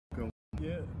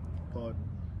Yeah. Pod.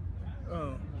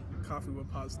 Oh, Coffee with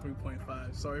Pods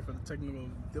 3.5. Sorry for the technical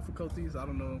difficulties. I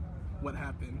don't know what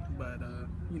happened, but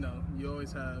you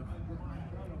always have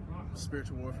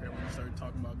spiritual warfare when you start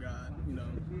talking about God.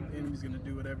 The enemy's gonna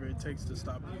do whatever it takes to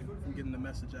stop you from getting the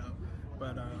message out.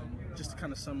 But just to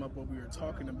kind of sum up what we were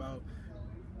talking about,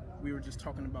 we were just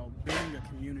talking about building a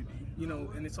community,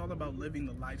 and it's all about living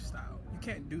the lifestyle. You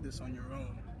can't do this on your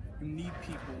own. You need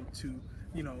people to,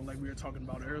 like we were talking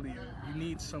about earlier, you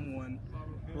need someone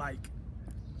like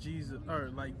Jesus, or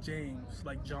like James,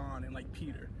 like John, and like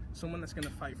Peter. Someone that's going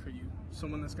to fight for you,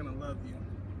 someone that's going to love you,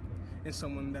 and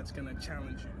someone that's going to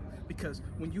challenge you. Because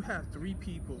when you have three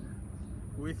people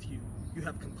with you, you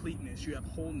have completeness, you have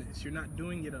wholeness. You're not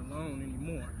doing it alone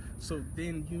anymore. So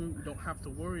then you don't have to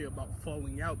worry about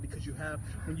falling out, because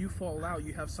when you fall out,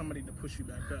 you have somebody to push you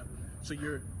back up. So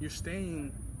you're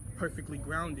staying perfectly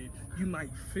grounded. You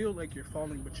might feel like you're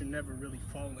falling, but you're never really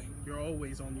falling. You're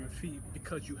always on your feet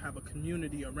because you have a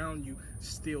community around you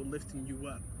still lifting you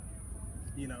up.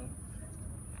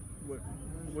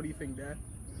 What do you think, Dad?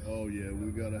 Oh yeah,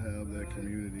 we gotta have that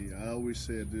community. I always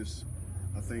said this.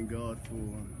 I thank God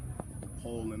for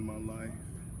Paul in my life,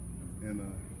 and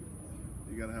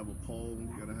you gotta have a Paul,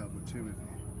 you gotta have a Timothy.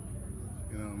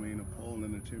 You know what I mean? A Paul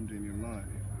and a Timothy in your life.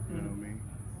 You know what I mean?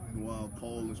 And while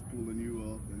Paul is pulling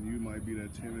you up, and you might be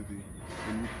that Timothy,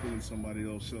 and you're pulling somebody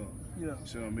else up. Yeah. You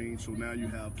see what I mean? So now you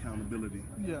have accountability.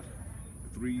 Yeah.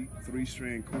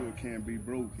 Three-strand cord can't be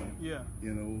broken. Yeah.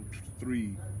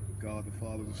 Three. God, the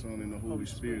Father, the Son, and the Holy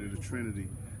Spirit, the Trinity.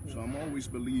 So I'm always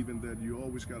believing that you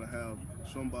always got to have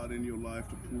somebody in your life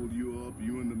to pull you up,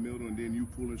 you in the middle, and then you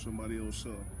pulling somebody else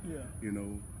up. Yeah.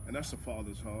 And that's the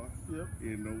Father's heart. Yep.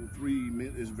 Three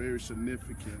is very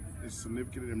significant. It's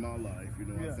significant in my life.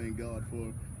 Yeah. I thank God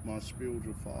for my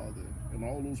spiritual father and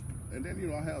all those. And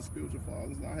then, I have spiritual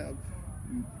fathers, and I have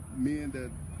men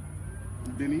that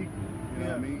been equal. You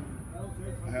know what I mean?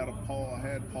 I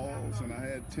had Paul's, and I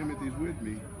had Timothy's with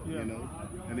me. Yeah.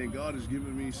 And then God has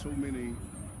given me so many.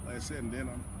 Like I said, and then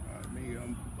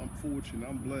I'm fortunate.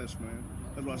 I'm blessed, man.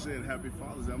 That's why I said Happy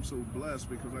Father's Day. I'm so blessed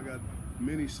because I got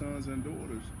many sons and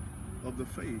daughters of the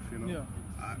faith. Yeah.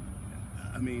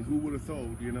 I mean, who would have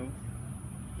thought?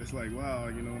 It's like, wow.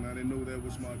 And I didn't know that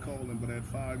was my calling. But at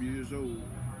 5 years old,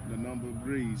 the number of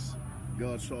grace,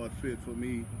 God saw it fit for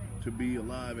me to be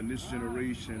alive in this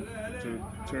generation, to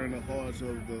turn the hearts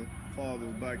of the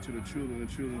fathers back to the children, and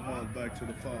children's hearts back to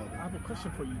the father. I have a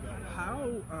question for you, though. How,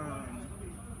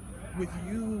 with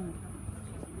you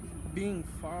being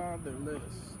fatherless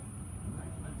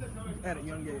at a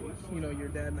young age, your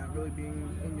dad not really being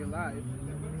in your life,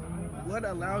 what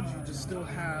allowed you to still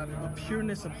have a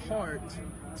pureness of heart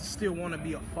to still want to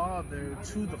be a father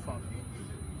to the father?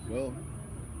 Well,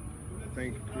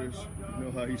 thank you, Chris. You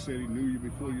know how he said he knew you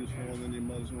before you was formed in your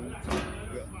mother's womb?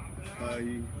 How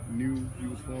he knew you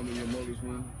was formed in your mother's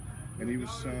womb, and he was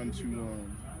trying to,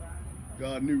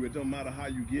 God knew it don't matter how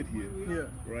you get here, yeah,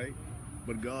 right?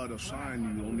 But God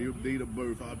assigned you on your date of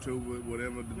birth, October,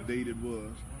 whatever the date it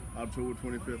was, October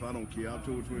 25th, I don't care,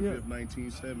 October 25th,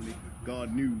 1970,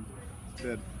 God knew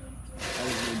that I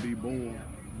was going to be born.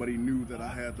 But he knew that I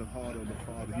had the heart of the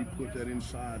Father. He put that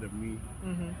inside of me,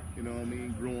 you know what I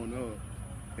mean, growing up.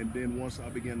 And then once I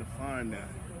began to find that,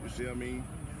 you see what I mean,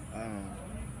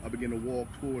 I began to walk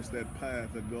towards that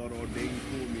path that God ordained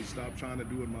for me, stop trying to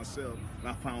do it myself. And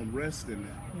I found rest in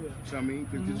that. Yeah. See what I mean?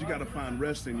 Because you got to find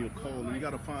rest in your calling. You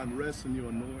got to find rest in your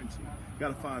anointing. You got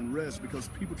to find rest because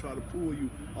people try to pull you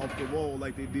off the wall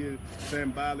like they did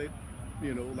Sanballat,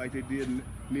 like they did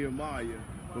Nehemiah.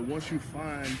 But once you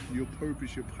find your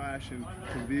purpose, your passion,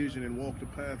 your vision, and walk the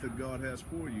path that God has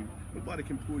for you, nobody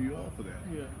can pull you off of that.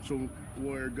 Yeah. So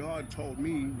where God taught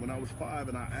me when I was 5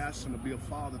 and I asked him to be a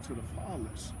father to the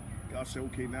fatherless, God said,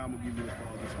 okay, now I'm going to give you the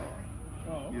father's heart.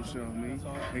 Oh, You see what I mean?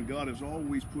 And God has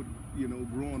always put,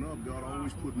 growing up, God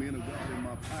always put men of God in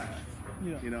my path.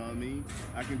 Yeah. You know what I mean?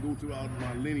 I can go throughout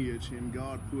my lineage and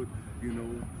God put,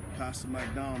 Pastor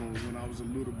McDonald when I was a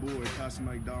little boy, Pastor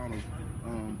McDonald,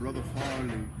 Brother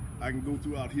Farley. I can go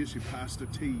throughout history, Pastor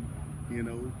T,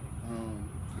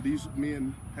 These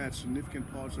men had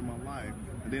significant parts of my life.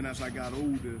 And then as I got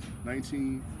older,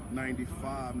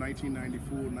 1994,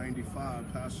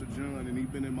 95, Pastor John, and he's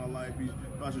been in my life.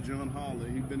 Pastor John Holler,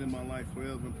 he's been in my life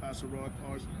forever. And Pastor Rod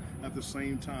Carson at the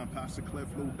same time. Pastor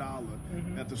Cleflo Dollar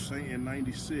at the same in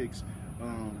 96.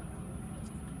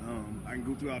 I can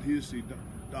go throughout history.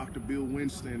 Dr. Bill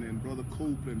Winston and Brother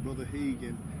Copeland, Brother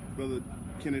Hagan, Brother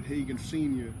Kenneth Hagan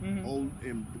Sr.,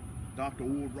 and Dr.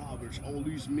 Oral Roberts. All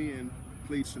these men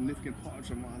played significant parts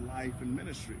of my life and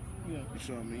ministry. Yeah. You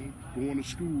see what I mean? Going to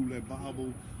school at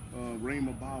Bible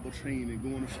Rhema Bible training,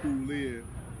 going to school there,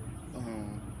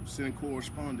 sending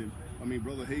correspondence. I mean,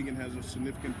 Brother Hagin has a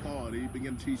significant part. He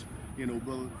began to teach,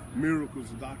 Brother Miracles,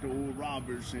 Dr. Oral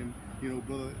Roberts, and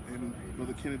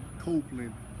Brother Kenneth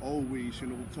Copeland, always,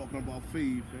 talking about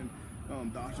faith,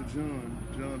 and Dr.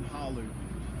 John Holland,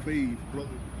 faith, Brother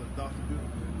Dr.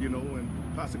 And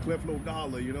Pastor Creflo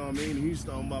Dollar, you know what I mean? He's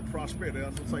talking about prosperity. I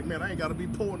was like, man, I ain't got to be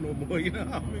poor no more, you know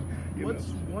what I mean? What's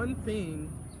one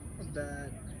thing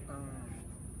that,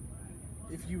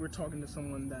 if you were talking to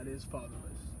someone that is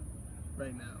fatherless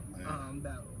right now,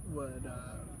 that would,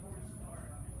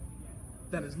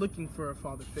 that is looking for a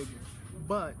father figure,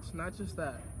 but not just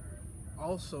that,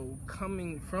 also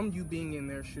coming from you being in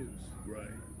their shoes, right,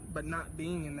 but not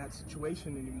being in that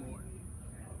situation anymore,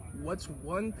 what's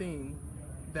one thing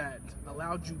that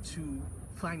allowed you to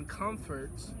find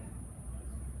comfort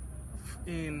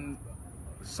in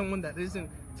someone that isn't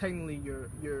technically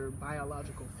your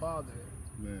biological father,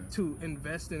 to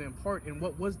invest in part, and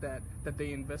what was that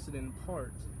they invested in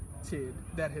part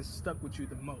that has stuck with you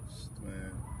the most?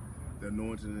 Man, the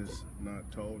anointing is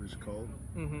not taught, it's called.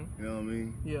 Mm-hmm. You know what I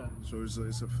mean? Yeah. So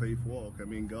it's a faith walk. I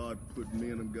mean, God put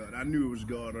men of God. I knew it was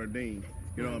God ordained.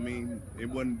 You know what I mean? It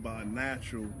wasn't by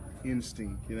natural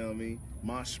instinct. You know what I mean?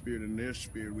 My spirit and their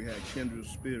spirit, we had kindred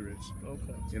spirits.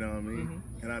 Okay. You know what I mean?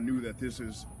 Mm-hmm. And I knew that this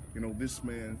is, this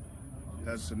man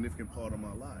has a significant part of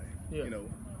my life. Yeah.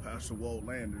 Pastor Walt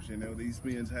Landers, these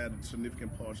men had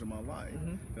significant parts of my life. Mm-hmm.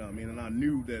 You know what I mean? And I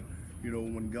knew that,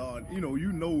 when God,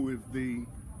 if they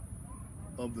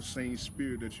of the same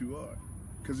spirit that you are.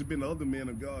 Because there's been other men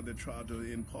of God that tried to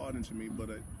impart into me, but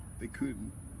they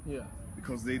couldn't. Yeah.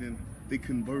 Because they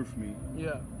couldn't birth me.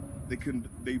 Yeah.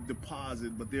 They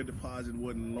deposit, but their deposit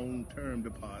wasn't long-term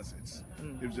deposits.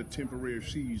 It was a temporary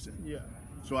season. Yeah.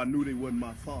 So I knew they wasn't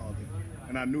my father.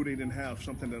 And I knew they didn't have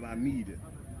something that I needed.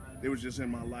 They was just in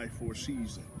my life for a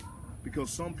season. Because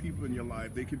some people in your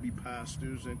life, they could be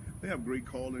pastors and they have great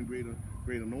calling,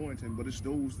 great anointing, but it's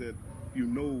those that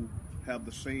have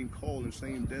the same calling,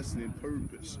 same destiny and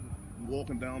purpose,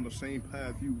 walking down the same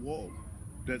path you walk,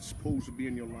 that's supposed to be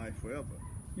in your life forever.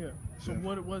 Yeah. So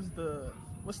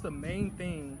what's the main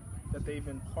thing that they've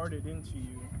imparted into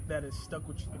you that has stuck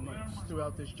with you the most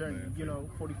throughout this journey? Man,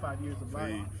 45 years of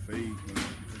life. Faith, man.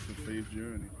 It's a faith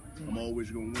journey. I'm always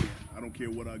gonna win. I don't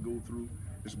care what I go through.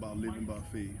 It's about living by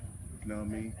faith. You know what I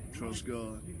mean? Trust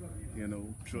God.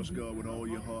 Trust God with all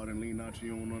your heart and lean not to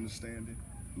your own understanding.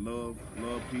 Love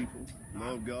people.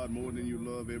 Love God more than you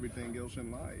love everything else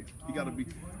in life. You gotta be.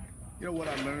 You know what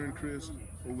I learned, Chris,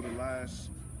 over the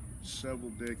last several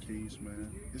decades,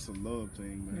 man? It's a love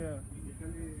thing, man.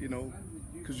 Yeah.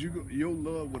 Because your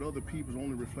love with other people is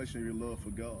only a reflection of your love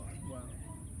for God. Wow.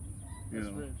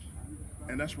 That's rich.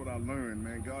 And that's what I learned,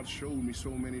 man. God showed me so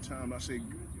many times. I say,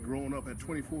 growing up at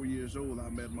 24 years old, I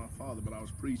met my father, but I was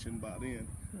preaching by then.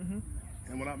 Mm-hmm.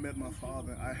 And when I met my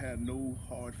father, I had no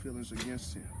hard feelings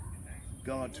against him.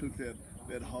 God took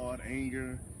that hard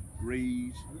anger,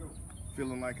 rage,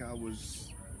 feeling like I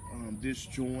was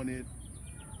disjointed,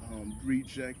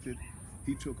 rejected.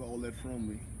 He took all that from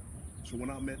me. So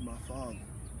when I met my father,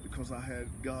 because I had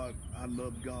God, I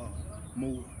loved God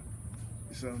more.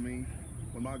 You see what I mean?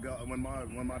 When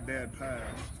my dad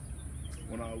passed,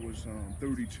 when I was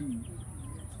 32,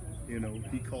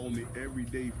 he called me every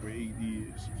day for 8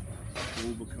 years to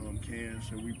overcome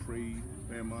cancer. We prayed,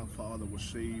 man, my father was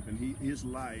saved, and his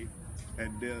life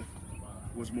at death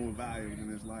was more valuable than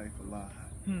his life alive.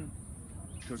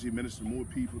 Because he ministered more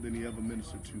people than he ever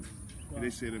ministered to. Wow. And they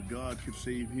said if God could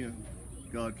save him,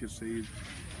 God could save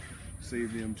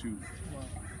them too. Wow.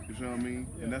 You know what I mean?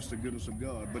 Yeah. And that's the goodness of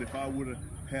God. But if I would have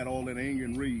had all that anger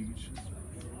and rage,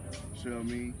 you know what I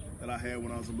mean, that I had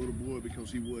when I was a little boy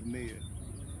because he wasn't there,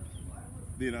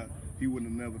 then he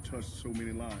wouldn't have never touched so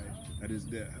many lives at his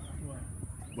death. Wow.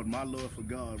 But my love for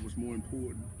God was more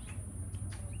important.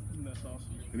 That's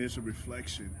awesome. And it's a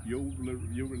reflection.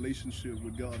 Your relationship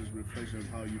with God is a reflection of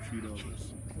how you treat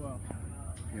others. Wow.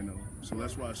 So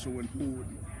that's why it's so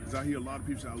important. Because I hear a lot of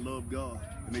people say, I love God,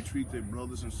 and they treat their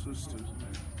brothers and sisters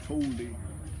totally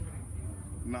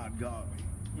not godly.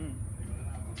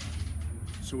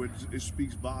 So it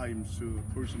speaks volumes to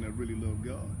a person that really loves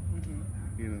God.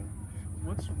 Mm-hmm.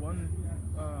 What's one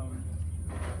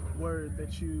word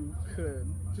that you could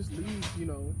just leave,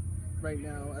 right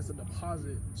now as a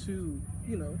deposit to,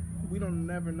 we don't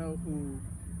never know who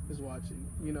is watching,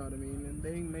 you know what I mean? And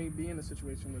they may be in a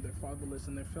situation where they're fatherless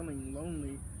and they're feeling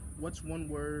lonely. What's one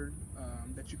word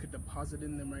that you could deposit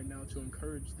in them right now to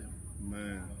encourage them?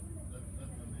 Man,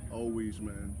 always,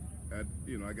 man.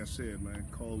 Like I said, man,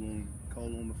 call on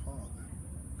the Father.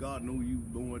 God knows you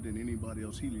more than anybody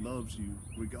else. He loves you,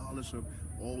 regardless of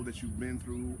all that you've been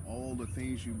through, all the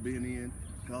things you've been in.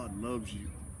 God loves you.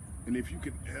 And if you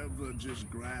could ever just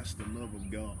grasp the love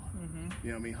of God, you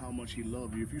know what I mean, how much He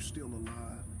loves you. If you're still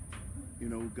alive, you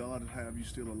know, God have you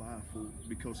still alive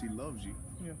because He loves you.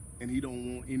 Yeah. And He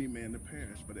don't want any man to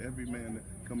perish, but every man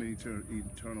to come in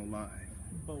eternal life.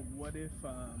 But what if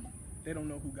they don't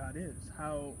know who God is?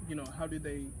 How do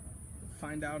they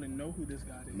find out and know who this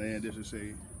God is? Man, this is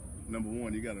say, number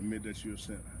one, you got to admit that you're a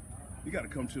sinner. You got to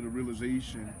come to the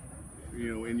realization,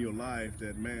 you know, in your life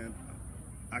that, man,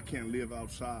 I can't live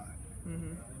outside,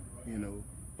 you know,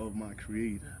 of my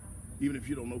Creator. Even if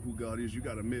you don't know who God is, you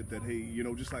got to admit that, hey, you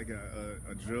know, just like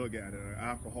a drug addict or an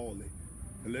alcoholic,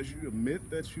 unless you admit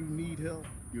that you need help,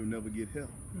 you'll never get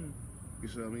help. You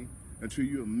see what I mean? Until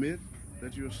you admit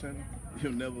that you're a sinner,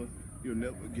 you'll never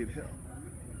get help.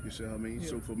 You see what I mean? Yeah.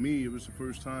 So for me, it was the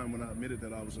first time when I admitted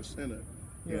that I was a sinner,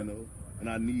 you know, and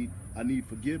I need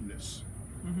forgiveness.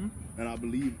 And I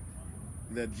believe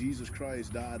that Jesus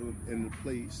Christ died in the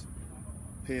place,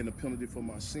 paying the penalty for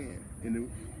my sin,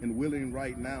 and willing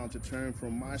right now to turn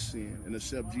from my sin and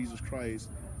accept Jesus Christ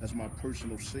as my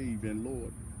personal Savior and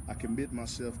Lord. I commit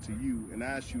myself to you and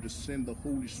ask you to send the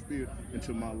Holy Spirit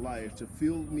into my life to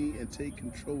fill me and take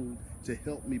control to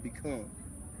help me to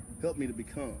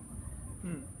become.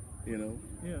 You know?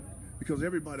 Yeah. Because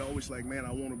everybody always like, man,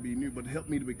 I want to be new, but help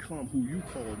me to become who you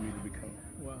called me to become.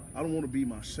 Wow. I don't want to be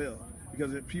myself.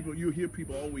 Because you hear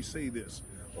people always say this,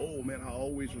 oh man, I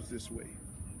always was this way.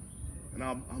 And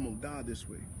I'm going to die this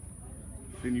way.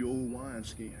 Then your old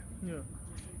wineskin. Yeah.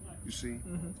 You see?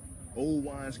 Old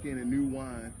wineskin and new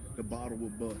wine, the bottle will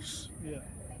bust. Yeah.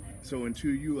 So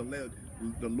until you let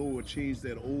the Lord change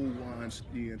that old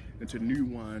wineskin into new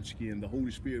wineskin, the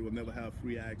Holy Spirit will never have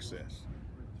free access.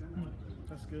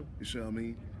 That's good. You see what I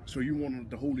mean? So you want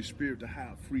the Holy Spirit to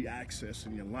have free access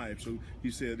in your life. So he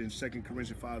said in 2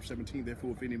 Corinthians 5:17,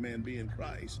 therefore if any man be in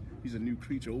Christ, he's a new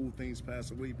creature. Old things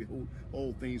pass away, behold,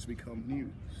 all things become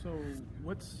new. So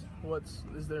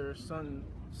is there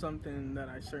something that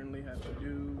I certainly have to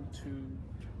do to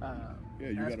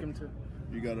ask him to?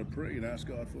 You gotta pray and ask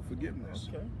God for forgiveness.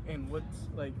 Okay. And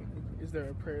is there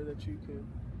a prayer that you could,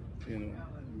 you know,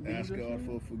 ask God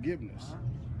for forgiveness?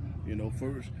 You know,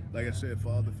 first, like I said,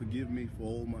 Father, forgive me for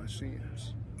all my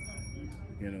sins.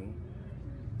 You know,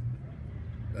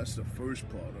 that's the first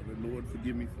part of it. Lord,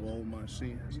 forgive me for all my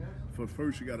sins. For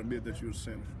first, you got to admit that you're a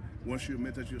sinner. Once you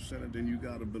admit that you're a sinner, then you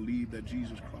got to believe that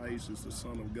Jesus Christ is the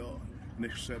Son of God and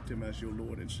accept Him as your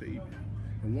Lord and Savior.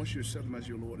 And once you accept Him as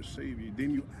your Lord and Savior,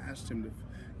 then you ask Him to,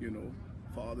 you know,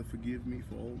 Father, forgive me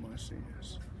for all my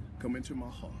sins. Come into my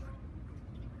heart.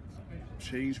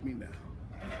 Change me now.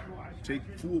 Take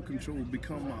full control,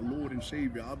 become my Lord and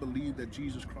Savior. I believe that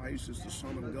Jesus Christ is the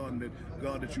Son of God, and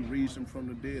that you raised Him from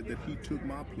the dead, that He took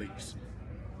my place.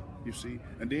 You see?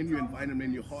 And then you invite Him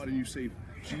in your heart and you say,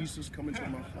 Jesus, come into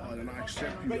my heart and I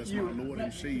accept you as my Lord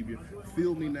and Savior.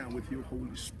 Fill me now with your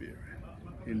Holy Spirit.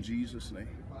 In Jesus' name.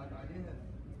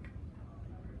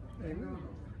 Amen.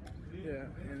 Yeah,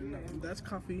 and that's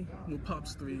Coffee with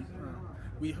Pops 3.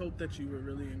 We hope that you were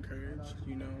really encouraged,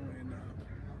 you know, and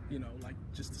you know, like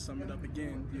just to sum it up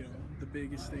again, you know, the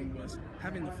biggest thing was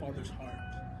having the Father's heart,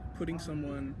 putting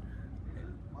someone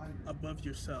above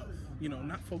yourself, you know,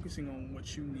 not focusing on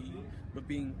what you need, but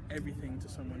being everything to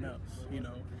someone else, you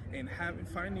know, and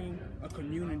finding a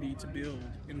community to build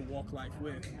and walk life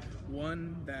with,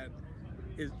 one that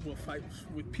will fight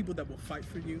with people that will fight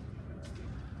for you,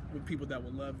 with people that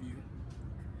will love you,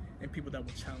 and people that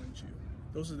will challenge you.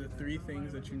 Those are the three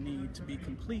things that you need to be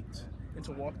complete and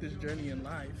to walk this journey in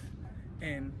life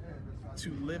and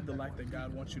to live the life that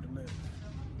God wants you to live.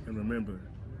 And remember,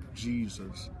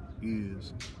 Jesus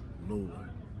is Lord.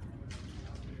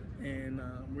 And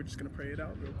we're just going to pray it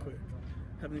out real quick.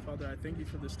 Heavenly Father, I thank you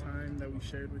for this time that we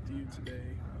shared with you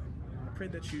today. I pray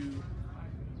that you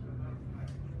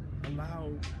allow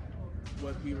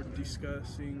what we were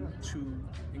discussing to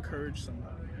encourage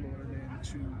someone, Lord, and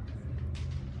to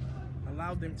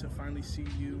allow them to finally see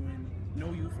you and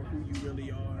know you for who you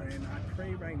really are. And I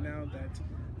pray right now that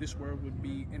this word would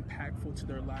be impactful to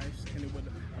their lives and it would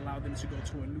allow them to go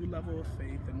to a new level of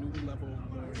faith, a new level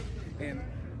of glory. And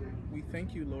we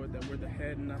thank you, Lord, that we're the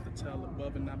head and not the tail,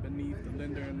 above and not beneath, the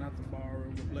lender and not the borrower.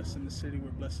 We're blessed in the city,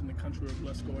 we're blessed in the country, we're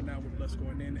blessed going out, we're blessed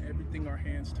going in. Everything our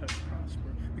hands touch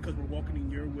prosper because we're walking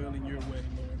in your will and your way,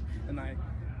 Lord. And I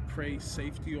pray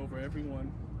safety over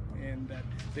everyone, and that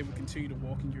they would continue to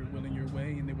walk in your will and your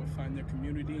way, and they would find their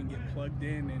community and get plugged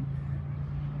in and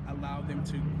allow them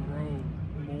to grow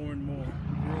more and more,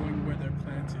 growing where they're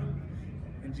planted.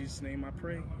 In In Jesus' name I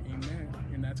pray. Amen.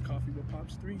 And that's Coffee with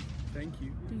Pops 3. Thank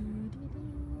you.